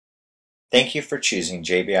Thank you for choosing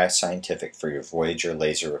JBI Scientific for your Voyager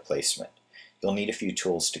laser replacement. You'll need a few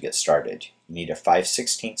tools to get started. You need a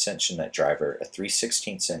 5/16 inch nut driver, a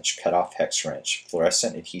 3/16 inch cut-off hex wrench,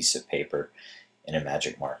 fluorescent adhesive paper, and a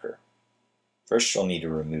magic marker. First, you'll need to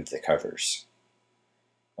remove the covers.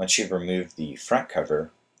 Once you've removed the front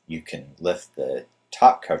cover, you can lift the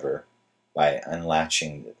top cover by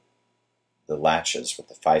unlatching the latches with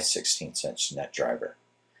the 5/16 inch nut driver.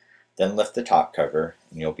 Then lift the top cover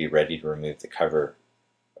and you'll be ready to remove the cover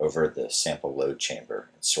over the sample load chamber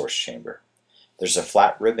and source chamber. There's a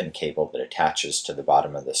flat ribbon cable that attaches to the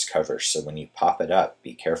bottom of this cover, so when you pop it up,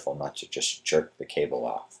 be careful not to just jerk the cable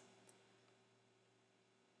off.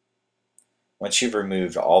 Once you've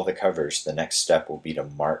removed all the covers, the next step will be to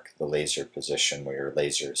mark the laser position where your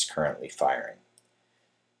laser is currently firing.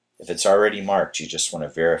 If it's already marked, you just want to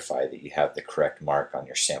verify that you have the correct mark on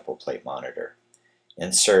your sample plate monitor.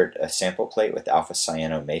 Insert a sample plate with alpha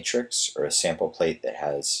cyano matrix or a sample plate that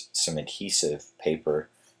has some adhesive paper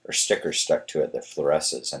or sticker stuck to it that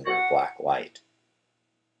fluoresces under a black light.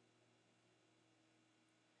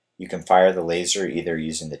 You can fire the laser either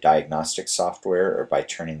using the diagnostic software or by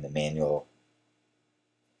turning the manual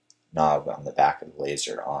knob on the back of the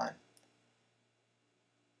laser on.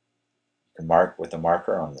 You can mark with a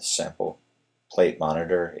marker on the sample plate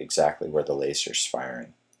monitor exactly where the laser is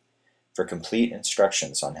firing. For complete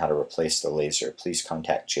instructions on how to replace the laser, please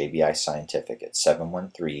contact JBI Scientific at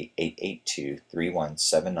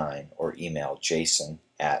 713-882-3179 or email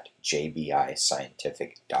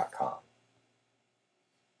jason@jbiscientific.com.